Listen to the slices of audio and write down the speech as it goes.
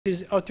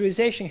is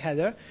authorization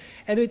header,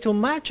 and it will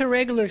match a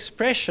regular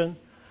expression,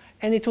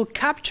 and it will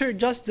capture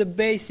just the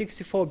base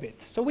 64-bit.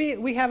 So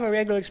we have a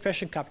regular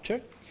expression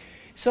capture.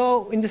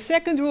 So in the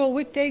second rule,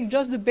 we take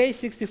just the base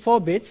 64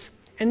 bits,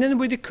 and then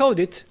we decode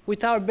it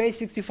with our base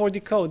 64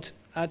 decode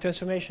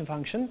transformation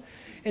function.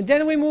 And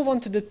then we move on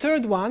to the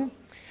third one.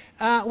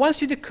 Once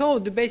you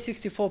decode the base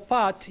 64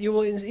 part,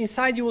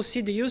 inside you will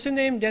see the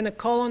username, then a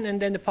colon,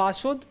 and then the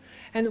password.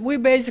 And we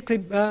basically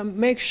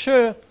make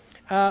sure,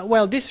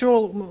 well, this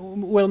rule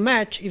will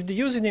match if the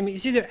username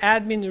is either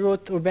admin,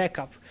 root, or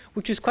backup,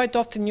 which is quite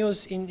often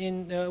used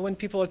when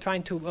people are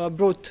trying to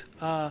brute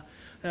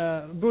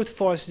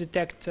force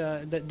detect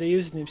the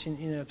usernames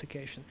in an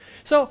application.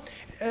 So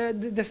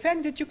the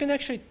fact that you can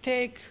actually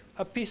take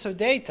a piece of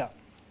data,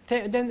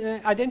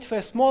 then identify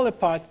a smaller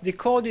part,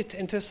 decode it,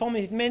 and transform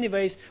it in many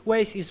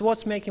ways is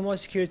what's making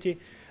MODSECURITY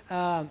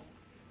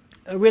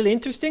really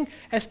interesting,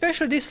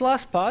 especially this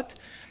last part,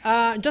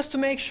 just to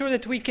make sure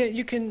that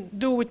you can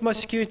do with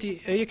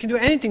MODSECURITY, you can do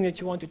anything that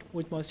you want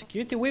with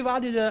MODSECURITY. We've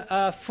added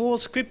a full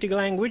scripting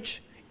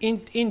language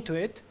into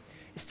it.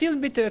 It's still a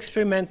bit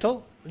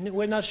experimental.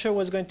 We're not sure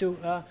what's going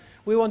to,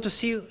 we want to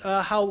see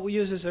how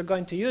users are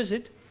going to use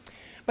it.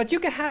 But you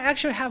can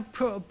actually have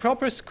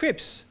proper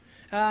scripts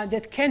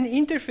that can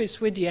interface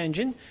with the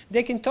engine.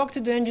 They can talk to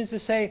the engine to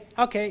say,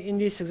 okay, in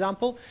this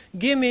example,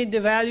 give me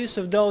the values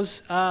of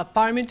those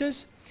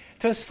parameters,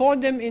 transform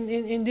them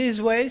in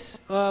these ways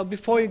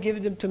before you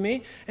give them to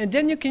me, and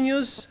then you can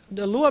use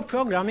the Lua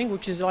programming,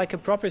 which is like a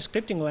proper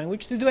scripting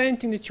language, to do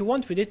anything that you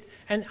want with it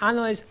and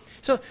analyze.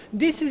 So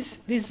this is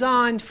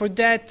designed for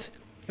that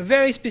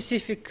very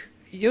specific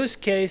use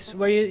case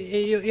where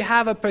you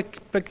have a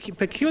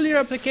peculiar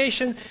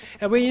application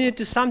where you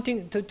need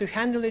something to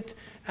handle it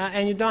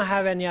and you don't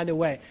have any other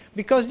way.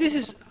 Because this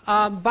is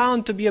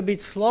bound to be a bit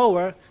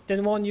slower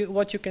than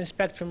what you can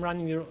expect from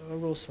running your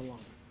rules alone.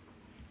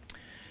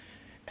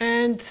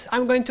 And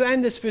I'm going to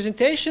end this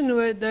presentation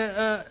with,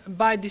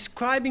 by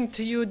describing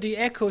to you the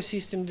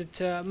ecosystem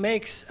that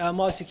makes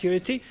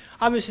MODSECURITY.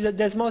 Obviously,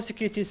 there's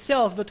MODSECURITY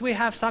itself, but we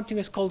have something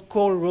that's called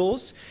core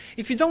rules.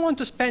 If you don't want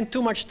to spend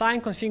too much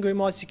time configuring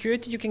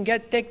MODSECURITY, you can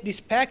take this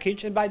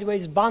package, and by the way,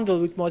 it's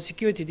bundled with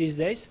MODSECURITY these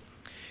days.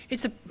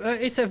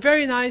 It's a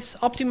very nice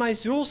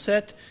optimized rule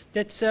set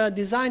that's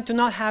designed to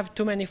not have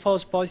too many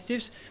false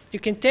positives. You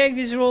can take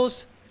these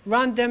rules,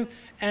 run them,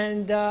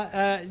 and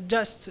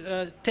just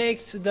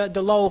takes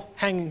the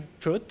low-hanging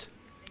fruit.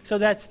 So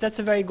that's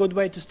a very good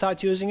way to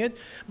start using it.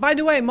 By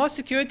the way,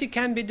 MODSECURITY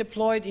can be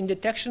deployed in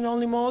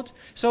detection-only mode.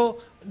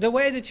 So the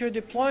way that you're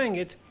deploying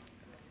it,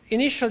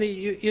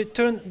 initially you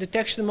turn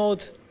detection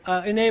mode,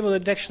 enable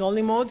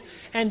detection-only mode,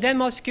 and then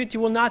MODSECURITY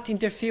will not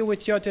interfere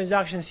with your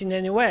transactions in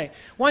any way.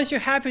 Once you're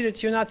happy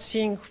that you're not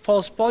seeing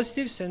false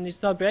positives and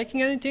it's not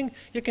breaking anything,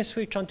 you can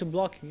switch on to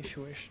blocking if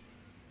you wish.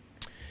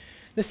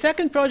 The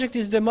second project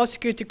is the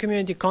MODSECURITY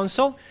Community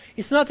Console.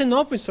 It's not an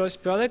open source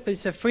product, but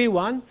it's a free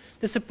one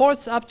that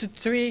supports up to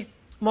 3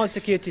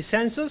 MODSECURITY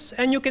sensors,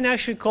 and you can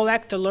actually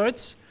collect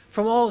alerts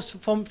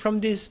from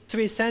these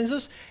 3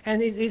 sensors,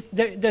 and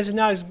there's a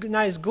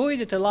nice GUI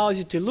that allows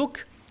you to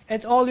look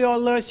at all your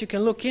alerts. You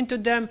can look into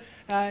them.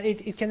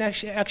 It can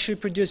actually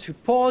produce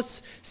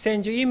reports,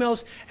 send you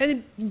emails, and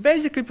it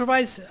basically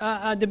provides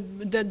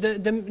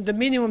the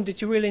minimum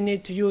that you really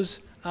need to use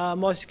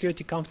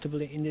MODSECURITY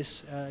comfortably in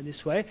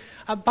this way.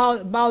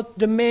 About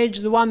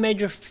the one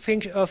major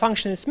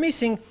function that's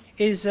missing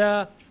is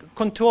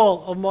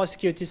control of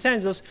MODSECURITY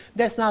sensors.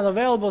 That's not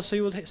available, so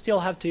you will still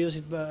have to use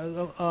it,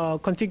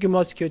 configure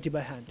MODSECURITY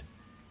by hand.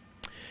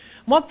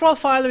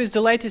 ModProfiler is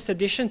the latest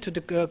addition to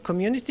the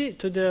community,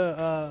 to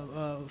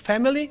the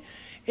family.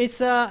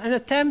 It's an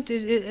attempt,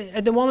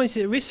 at the moment it's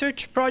a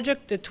research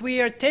project that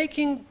we are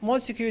taking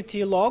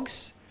MODSECURITY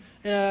logs,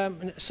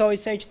 so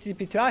it's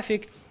HTTP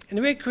traffic, and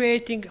we're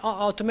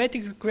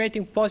automatically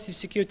creating positive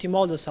security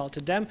models out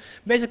of them,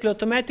 basically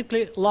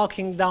automatically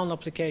locking down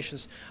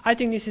applications. I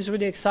think this is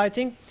really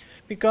exciting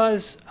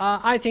because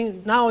I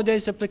think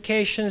nowadays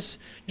applications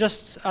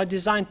just are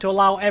designed to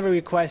allow every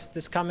request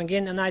that's coming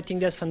in, and I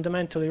think that's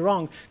fundamentally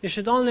wrong. They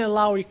should only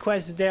allow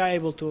requests that they are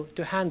able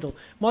to handle.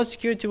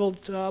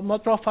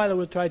 ModProfiler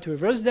will try to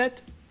reverse that.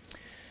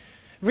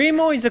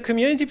 REMO is a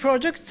community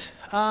project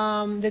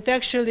that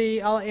actually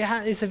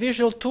is a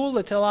visual tool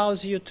that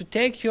allows you to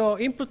take your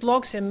input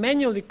logs and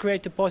manually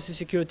create a positive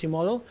security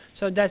model.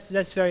 So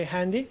that's very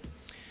handy.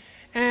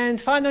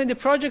 And finally, the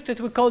project that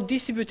we call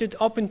Distributed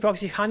Open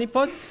Proxy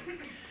Honeypots.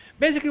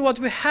 Basically what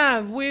we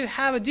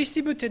have a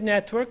distributed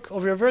network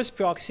of reverse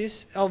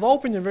proxies, of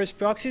open reverse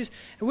proxies,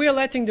 and we are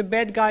letting the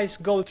bad guys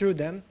go through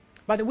them.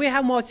 But we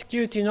have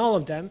MODSECURITY in all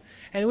of them,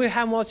 and we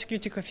have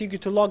MODSECURITY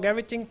configured to log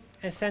everything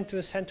and send to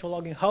a central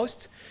logging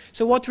host.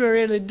 So what we're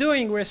really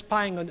doing, we're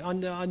spying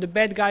on the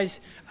bad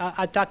guys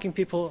attacking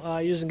people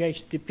using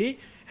HTTP,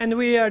 and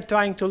we are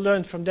trying to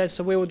learn from that,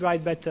 so we would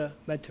write better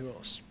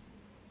rules.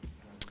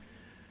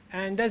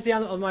 And that's the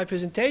end of my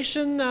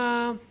presentation.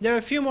 There are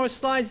a few more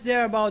slides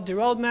there about the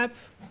roadmap,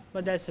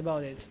 but that's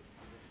about it.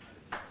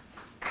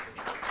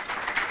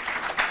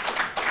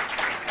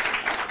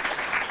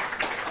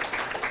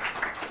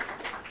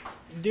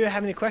 Do you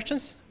have any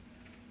questions?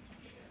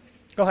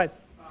 Go ahead.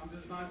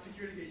 Does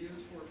MODSECURITY get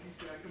used for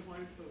PCI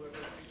compliance for the web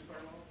application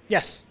firewall?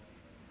 Yes.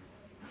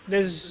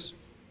 There's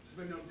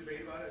been no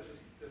debate about it. It's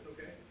just that's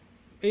okay.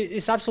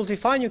 It's absolutely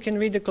fine. You can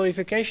read the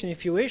qualification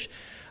if you wish.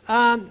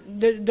 I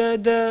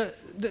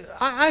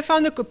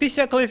found the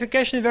PCI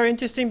qualification very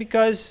interesting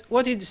because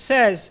what it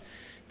says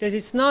that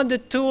it's not the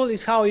tool,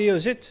 it's how you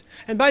use it.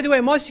 And by the way,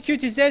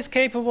 MODSECURITY is as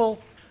capable,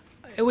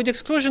 with the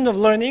exclusion of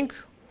learning,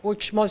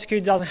 which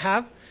MODSECURITY doesn't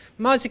have.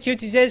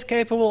 MODSECURITY is as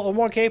capable or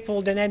more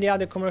capable than any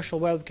other commercial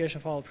web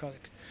application firewall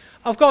product.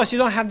 Of course, you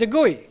don't have the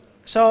GUI.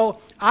 So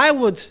I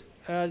would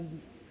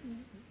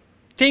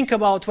think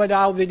about whether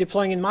I'll be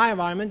deploying in my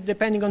environment,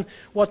 depending on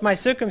what my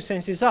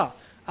circumstances are,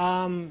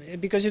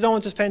 because you don't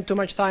want to spend too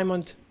much time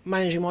on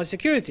managing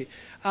MODSECURITY.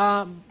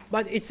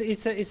 But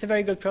it's a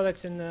very good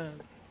product, and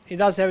it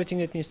does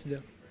everything it needs to do.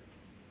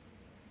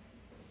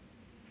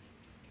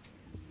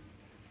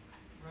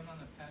 Run on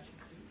Apache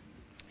too?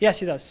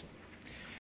 Yes, it does.